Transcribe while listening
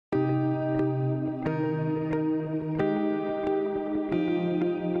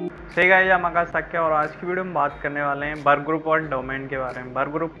सही गाइस, हम आकाश शक्या और आज की वीडियो में बात करने वाले हैं वर्क ग्रुप और डोमेन के बारे में। वर्क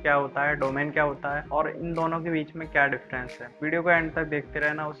ग्रुप क्या होता है, डोमेन क्या होता है और इन दोनों के बीच में क्या डिफरेंस है। वीडियो को एंड तक देखते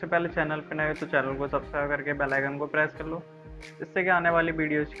रहना। उससे पहले चैनल पे नए हो तो चैनल को सब्सक्राइब करके बेल आइकन को प्रेस कर लो, जिससे कि आने वाली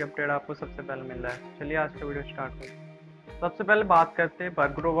वीडियोज की अपडेट आपको सबसे पहले मिल रहा है। चलिए आज का वीडियो स्टार्ट करते हैं। सबसे पहले बात करते हैं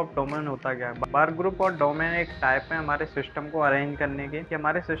वर्क ग्रुप और डोमेन होता क्या है। वर्क ग्रुप और डोमेन एक टाइप है हमारे सिस्टम को अरेंज करने के, कि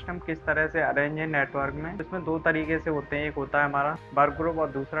हमारे सिस्टम किस तरह से अरेंज है नेटवर्क में। इसमें दो तरीके से होते हैं, एक होता है हमारा वर्क ग्रुप और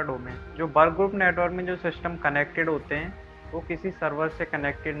दूसरा डोमेन। जो वर्क ग्रुप नेटवर्क में जो सिस्टम कनेक्टेड होते हैं वो किसी सर्वर से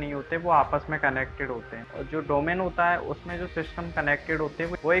कनेक्टेड नहीं होते, वो आपस में कनेक्टेड होते हैं। और जो डोमेन होता है उसमें जो सिस्टम कनेक्टेड होते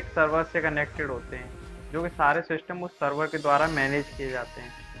हैं वो एक सर्वर से कनेक्टेड होते हैं, जो कि सारे सिस्टम उस सर्वर के द्वारा मैनेज किए जाते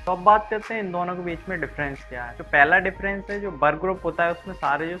हैं। तो अब बात करते हैं इन दोनों के बीच में डिफरेंस क्या है। जो पहला डिफरेंस है, जो वर्क ग्रुप होता है उसमें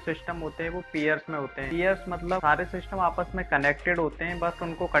सारे जो सिस्टम होते हैं वो पीयर्स में होते हैं। पीयर्स मतलब सारे सिस्टम आपस में कनेक्टेड होते हैं, बस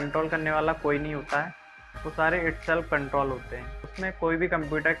उनको कंट्रोल करने वाला कोई नहीं होता है, वो सारे इटसेल्फ कंट्रोल होते हैं। उसमें कोई भी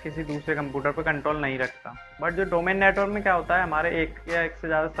कंप्यूटर किसी दूसरे कंप्यूटर पर कंट्रोल नहीं रखता। बट जो डोमेन नेटवर्क में क्या होता है, हमारे एक या एक से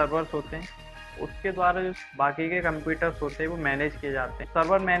ज़्यादा सर्वर्स होते हैं, उसके द्वारा जो बाकी के कंप्यूटर्स होते हैं वो मैनेज किए जाते हैं।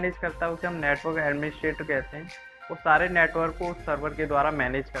 सर्वर मैनेज करता है, उसे हम नेटवर्क एडमिनिस्ट्रेटर कहते हैं। वो सारे नेटवर्क को उस सर्वर के द्वारा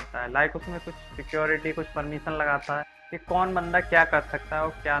मैनेज करता है। लाइक उसमें कुछ सिक्योरिटी, कुछ परमिशन लगाता है कि कौन बंदा क्या कर सकता है और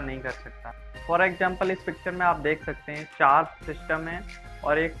क्या नहीं कर सकता। फॉर एग्जांपल इस पिक्चर में आप देख सकते हैं 4 सिस्टम है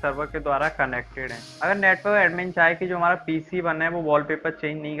और एक सर्वर के द्वारा कनेक्टेड है। अगर नेटवर्क एडमिन चाहे कि जो हमारा PC बना है वो वॉलपेपर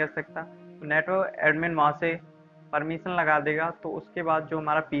चेंज नहीं कर सकता, तो नेटवर्क एडमिन वहाँ से परमिशन लगा देगा, तो उसके बाद जो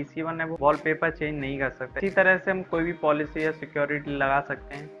हमारा PC बना है वो वॉलपेपर चेंज नहीं कर सकता। इसी तरह से हम कोई भी पॉलिसी या सिक्योरिटी लगा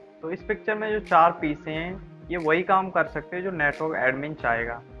सकते हैं। तो इस पिक्चर में जो 4 PC हैं ये वही काम कर सकते हैं जो नेटवर्क एडमिन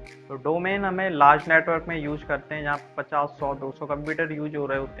चाहेगा। तो डोमेन हमें लार्ज नेटवर्क में यूज करते हैं, जहाँ 50, 100, 200 कंप्यूटर यूज हो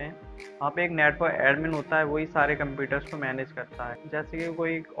रहे होते हैं। वहाँ पे एक नेटवर्क एडमिन होता है, वही सारे कंप्यूटर्स को मैनेज करता है। जैसे कि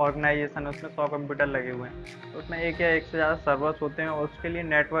कोई ऑर्गेनाइजेशन है, उसमें 100 कंप्यूटर लगे हुए हैं, तो उसमें एक या एक से ज़्यादा सर्वर्स होते हैं और उसके लिए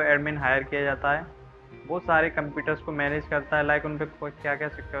नेटवर्क एडमिन हायर किया जाता है। वो सारे कंप्यूटर्स को मैनेज करता है, लाइक उन पर क्या क्या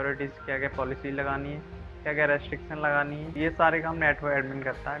सिक्योरिटीज़, क्या क्या पॉलिसी लगानी है, क्या क्या रेस्ट्रिक्शन लगानी है, ये सारे काम नेटवर्क एडमिन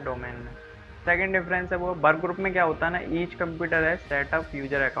करता है डोमेन में। सेकेंड डिफरेंस है वो वर्क ग्रुप में क्या होता है ना, ईच कंप्यूटर है सेटअप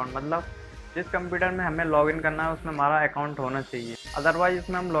यूजर अकाउंट, मतलब जिस कंप्यूटर में हमें लॉगिन करना है उसमें हमारा अकाउंट होना चाहिए, अदरवाइज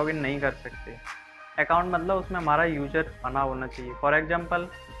इसमें हम लॉगिन नहीं कर सकते। अकाउंट मतलब उसमें हमारा यूजर बना होना चाहिए। फॉर एग्जांपल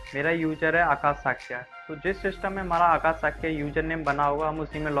मेरा यूजर है आकाश शाक्या, तो जिस सिस्टम में हमारा आकाश शाक्या यूजर नेम बना होगा हम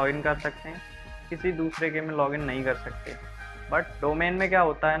उसी में लॉगिन कर सकते हैं, किसी दूसरे के में लॉगिन नहीं कर सकते। बट डोमेन में क्या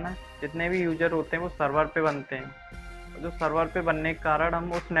होता है ना, जितने भी यूजर होते हैं वो सर्वर पे बनते हैं। जो सर्वर पे बनने के कारण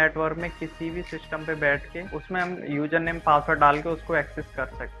हम उस नेटवर्क में किसी भी सिस्टम पे बैठ के उसमें हम यूजर नेम पासवर्ड डाल के उसको एक्सेस कर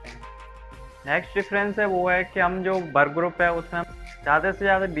सकते हैं। नेक्स्ट डिफरेंस है वो है कि हम जो वर्क ग्रुप है उसमें हम ज़्यादा से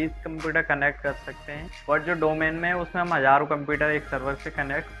ज़्यादा 20 कंप्यूटर कनेक्ट कर सकते हैं, और जो डोमेन में है उसमें हम हज़ारों कंप्यूटर एक सर्वर से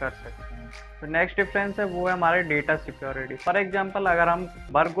कनेक्ट कर सकते हैं। तो नेक्स्ट डिफरेंस है वो है हमारे डेटा सिक्योरिटी। फॉर एग्जांपल अगर हम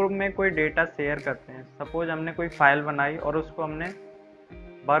वर्क ग्रुप में कोई डेटा शेयर करते हैं, सपोज हमने कोई फाइल बनाई और उसको हमने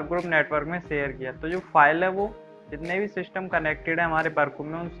वर्क ग्रुप नेटवर्क में शेयर किया, तो जो फाइल है वो जितने भी सिस्टम कनेक्टेड है हमारे वर्क ग्रुप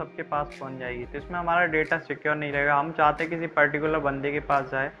में उन सबके पास पहुंच जाएगी। तो इसमें हमारा डेटा सिक्योर नहीं रहेगा। हम चाहते किसी पर्टिकुलर बंदे के पास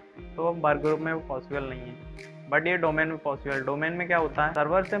जाए तो वो वर्क ग्रुप में वो पॉसिबल नहीं है, बट ये डोमेन में पॉसिबल। डोमेन में क्या होता है,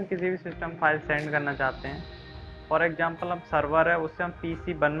 सर्वर से हम किसी भी सिस्टम फाइल सेंड करना चाहते हैं। फॉर एग्जाम्पल हम सर्वर है उससे हम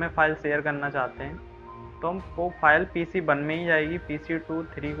PC 1 में फाइल शेयर करना चाहते हैं, तो हम वो फाइल PC 1 में ही जाएगी, PC 2,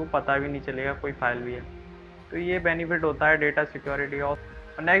 3 को पता भी नहीं चलेगा कोई फाइल भी है। तो ये बेनिफिट होता है डेटा सिक्योरिटी का। और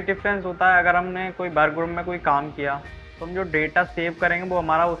नेक्स्ट डिफरेंस होता है अगर हमने कोई वर्क ग्रुप में कोई काम किया तो हम जो डेटा सेव करेंगे वो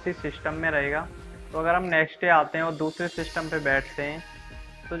हमारा उसी सिस्टम में रहेगा। तो अगर हम नेक्स्ट डे आते हैं और दूसरे सिस्टम पे बैठते हैं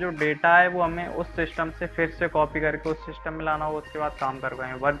तो जो डेटा है वो हमें उस सिस्टम से फिर से कॉपी करके उस सिस्टम में लाना हो, उसके बाद काम कर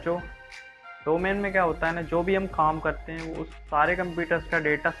पाएंगे। बट जो डोमेन में क्या होता है ना, जो भी हम काम करते हैं वो उस सारे कंप्यूटर्स का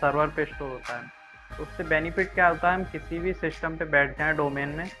डेटा सर्वर पे स्टोर होता है। तो उससे बेनिफिट क्या होता है, हम किसी भी सिस्टम पे बैठ जाएँ डोमेन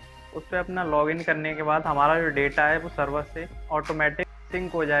में, उस पर अपना लॉगिन करने के बाद हमारा जो डेटा है वो सर्वर से ऑटोमेटिक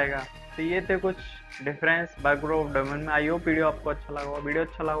सिंक हो जाएगा। तो ये थे कुछ डिफरेंस वर्क ग्रुप और डोमेन में। आई होप वीडियो आपको अच्छा लगा हो। वीडियो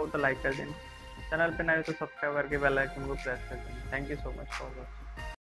अच्छा लगा हो तो लाइक कर देना, चैनल पे नए तो सब्सक्राइब करके बेल आइकन को प्रेस कर देना। Thank you so much for watching.